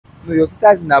No, your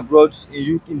sisters in abroad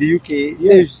in the UK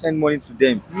say you should send money to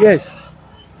them Yes.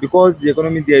 because the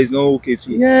economy there is not okay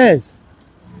too. Yes.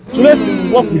 So let's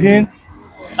work within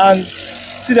and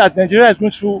see that Nigeria is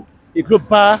going through a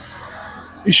global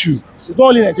issue. It's not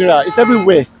only Nigeria, it's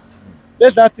everywhere.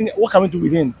 Let's not think what can we do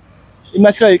within.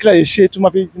 Ìmọ̀tíkà ìkílà ṣe tó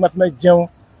máa fi jẹun.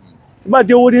 Tí bá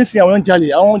dé owó dé sí àwọn jalè,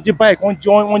 àwọn jí báyìí kan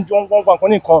wọ́n gba nǹkan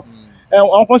ní nǹkan.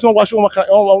 Àwọn kan sí wọ́n wá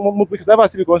aṣọ mo pe kìtàbà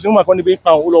síbi kan sí wọ́n máa kọ́ níbi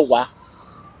pa òun lọ wá.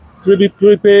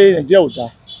 Torí pé Nigeria ò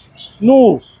dáa.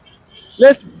 No,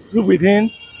 let's look within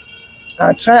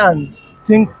and try and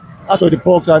think out of the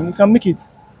box and you can make it.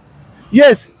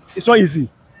 Yes, it's not easy.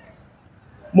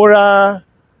 Mo ra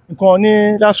nǹkan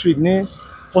ní last week ní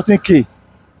 14k.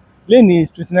 Lẹ́ni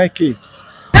is 29k.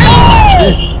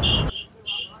 Yes.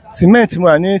 Cement mo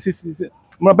ra ní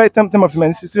mo ra by time of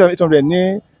cement 600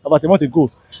 ní about a month ago.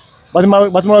 But mo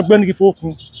ra gbé ní kí fowó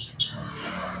kun.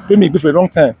 Pay me for a long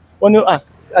time. Wọ́n ní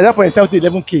at that point in time to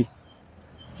 11k.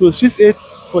 So 68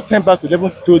 for 10 back to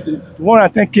 11 to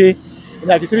 110k in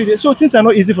like 3 days. So things are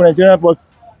not easy for Nigeria, but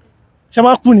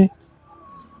Shama Kuni.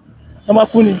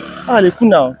 Lè kú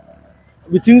now.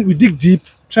 We dig deep,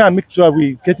 try and make sure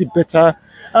we get it better,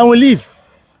 and we live.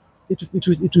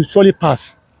 It will surely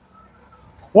pass.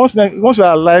 Once we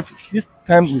are alive, this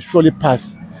time will surely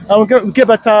pass, and we get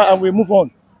better and we move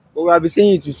on. But we have been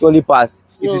saying it will surely pass.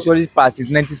 It will surely pass. It's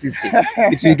 1960.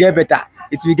 It will get better.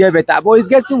 It will get better. But it's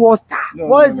getting worse.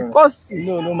 What is the causes?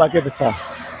 No, might get better.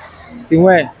 Till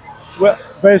when? Well,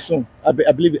 very soon. I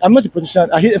believe it. I'm not a politician.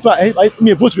 I vote for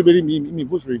me vote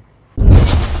for it.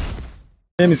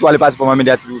 My name is Wale Pass from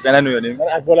MaiMedia TV. Can I know your name?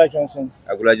 Agbola Johnson.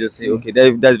 Agbola Johnson. Okay,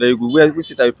 that's very good. Which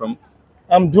state are you from?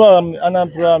 I'm dual. I'm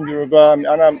Anambra. I'm Yoruba. I'm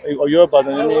Yoruba.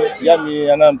 Yami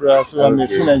Anambra. So I'm a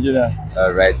free Nigerian.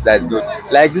 All right, that's good.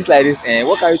 Like this.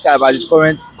 What can you say about this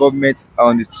current government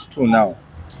on the throne now?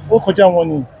 Ó kọjá wọn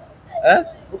ni.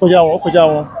 Ó kọjá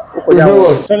wọn.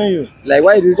 I'm telling you. Like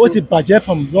why do you say? Ó ti bàjẹ́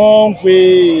from long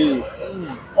way.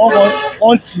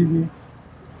 On TV.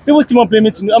 People keep on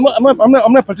blaming me. I'm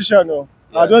not a politician, no.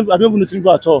 Yeah. I don't even know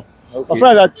Tinubu at all. Okay. I feel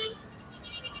like that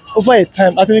over a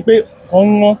time, I think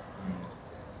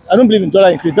I don't believe in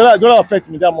dollar increase. Dollar affects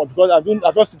me that much because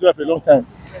I've lost dollar for a long time.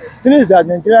 The thing is that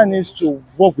Nigeria needs to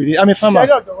work with it. I'm a farmer.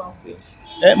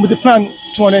 With the plan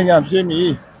 200 years,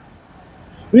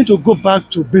 we need to go back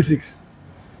to basics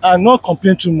and not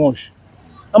complain too much.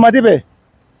 I'm a debe.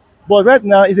 But right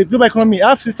now, it's a global economy. I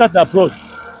have sisters abroad.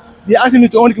 They're asking me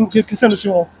to only send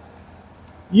to.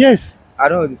 Yes. I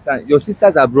don't understand. Your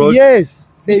sisters abroad? Yes.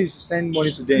 Say you should send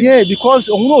money to them? Yeah, because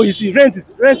you see, rent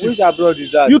is. Which abroad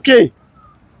is that? UK.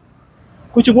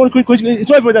 It's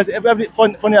not everybody that's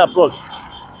funny abroad.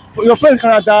 For your friends in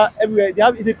Canada, everywhere,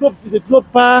 it's a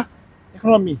global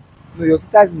economy. No, your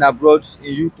sisters in abroad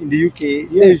in the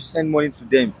UK say you should send money to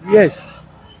them. Yes.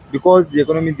 Because the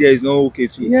economy there is not okay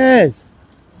too. Yes.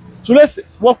 So let's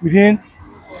work within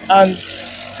and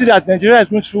see that Nigeria is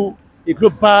going through a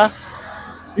global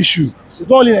issue. It's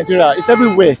not only Nigeria, it's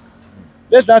everywhere.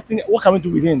 Let's not think what can we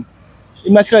do within.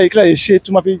 Ìmọ̀tíkà ìkílà ṣe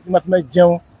tó máa fi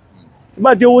jẹun. Tí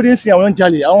bá dé owó dé sí àwọn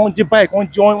jalè, àwọn jí báyìí kan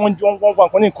wọ́n gba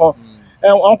nǹkan ní nǹkan.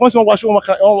 Àwọn kan sí wọ́n wá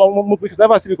aṣọ mo pe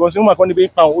kìtàbà síbi kan sí wọ́n máa kọ́ níbi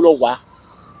pa òun lọ wá.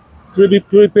 Torí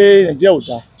pé Nigeria ò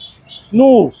dáa.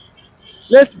 No,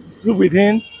 let's look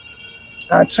within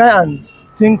and try and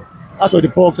think out of the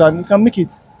box and you can make it.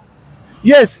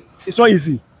 Yes, it's not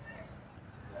easy.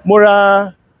 Mo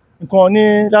ra nǹkan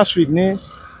ní last week ní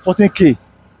 14k.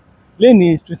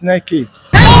 Lẹ́ni is 29k.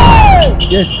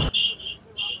 Yes.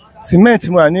 Cement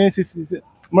mo ra ní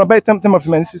mo ra by time of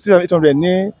cement 600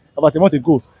 ní about a month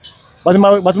ago. But mo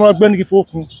ra gbé ní kí fowó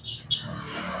kun.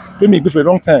 Pay me for a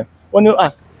long time. Wọ́n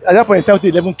ní at that point in time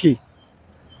to 11k.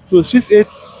 So 68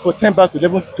 for 10 back to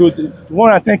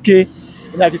 110k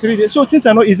in like 3 days. So things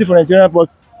are not easy for Nigeria, but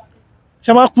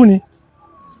Shama Kuni.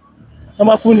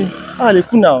 Lè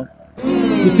kú now.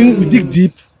 We dig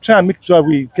deep, try and make sure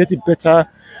we get it better,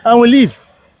 and we live.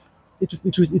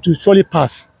 It will surely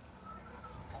pass.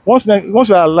 Once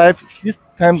we are alive, this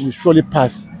time will surely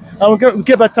pass, and we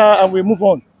get better and we move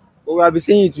on. But we have been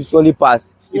saying it will surely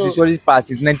pass. It will surely pass.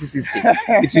 It's 1960.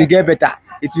 It will get better.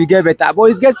 It will get better. But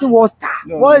it's getting worse.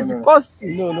 What is the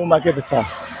causes? No, might get better.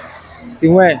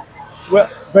 Till when? Well,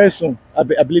 very soon. I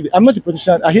believe it. I'm not a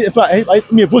politician. I vote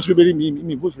for me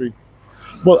vote for it.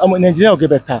 But Nigeria will get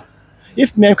better.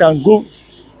 If men can go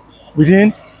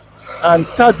within and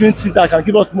start doing things that can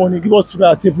give us money, give us food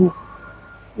at the table,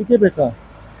 we get better.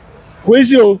 Go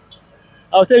easy,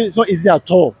 I'll tell you, it's not easy at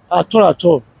all.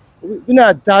 We're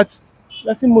not that.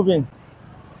 Let's keep moving.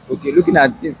 Okay, looking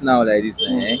at things now like this,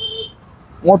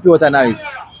 one pure water now is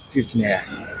 50 naira.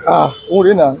 Òun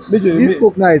rèé náà. This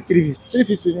Coke now is 350.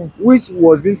 350 ni. Which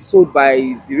was being sold by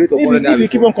the rate of 100 naira. If you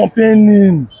keep on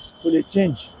complaining, kò lè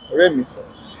change. Ọ̀rẹ́ mi.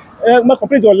 Má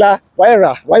complain dọ̀la, wàá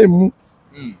rà, wàá mú.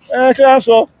 Kí ló ń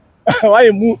sọ?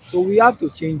 Wàá mú. So we have to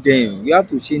change them. We have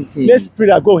to change things. Let's pray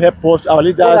that God help us, our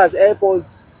leaders. God has helped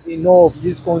us enough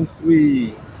this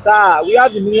country. Sir, we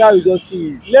have the mineral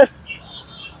resources. Let's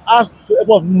ask to help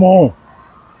us more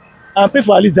and pray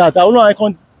for our leaders. I want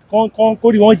to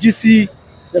call the one GC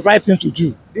the right thing to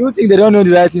do. Do you think they don't know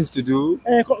the right things to do?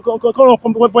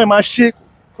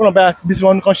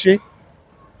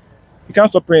 We can't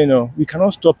stop praying. No, we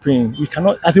cannot stop praying. We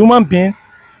cannot, as a human being,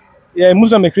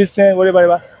 Muslim, a Christian,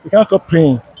 whatever, we cannot stop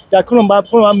praying. They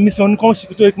are missing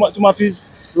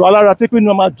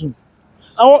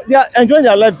they are enjoying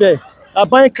their life there. They are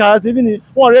buying cars, even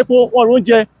one repo, one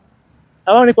ronje.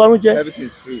 Everything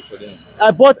is free for them.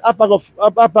 I bought a bag of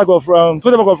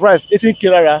total bag of rice,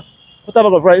 18K Lara. Total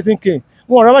bag of rice, 18K.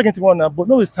 One rather get one now, but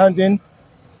notwithstanding,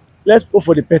 let's hope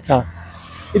for the better.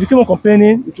 If you keep on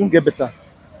complaining, it won't get better.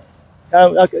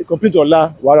 I complain to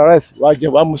Allah, wàá rice, wàá jẹ,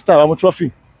 wàá mu star, wàá mu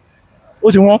trophy.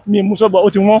 Ó ti wọ́n, mi mú sọ́gbà, ó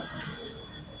ti wọ́n.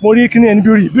 Mo rí kíní ẹni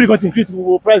bíórì kan ti increase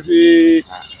gbogbo price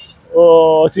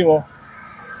ọtí wọn.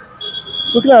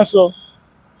 So kí là ń sọ?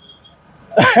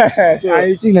 And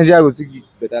you think Nigeria will still get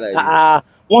better like this?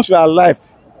 Once we are alive,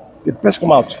 the best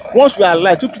come out. Once we are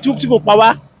alive, to go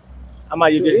power. So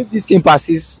if this thing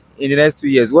passes in the next 2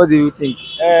 years, what do you think?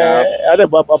 About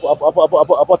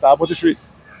the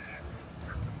streets.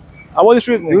 About the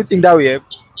streets. Do you think that will help?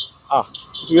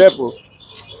 It will help, bro.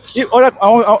 If other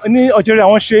ní Algeria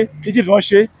wọ́n ṣe, Egypt wọ́n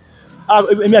ṣe,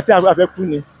 èmi àti àfẹ́ kú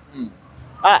ni.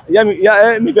 Ìyá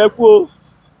mi fẹ́ kú o.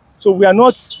 So we are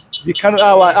not the kind of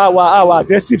our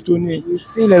aggressive to me. We've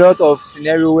seen a lot of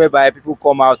scenario whereby people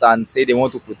come out and say they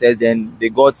want to protest, then they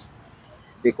got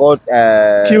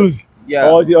killed,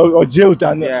 or jailed,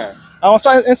 and I was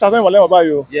starting about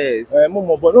you. Yes.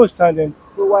 But no standing.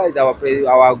 So why is our country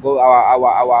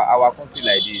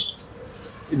like this?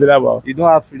 You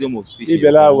don't have freedom of speech.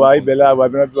 All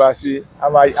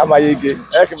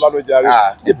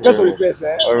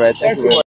right, thank you.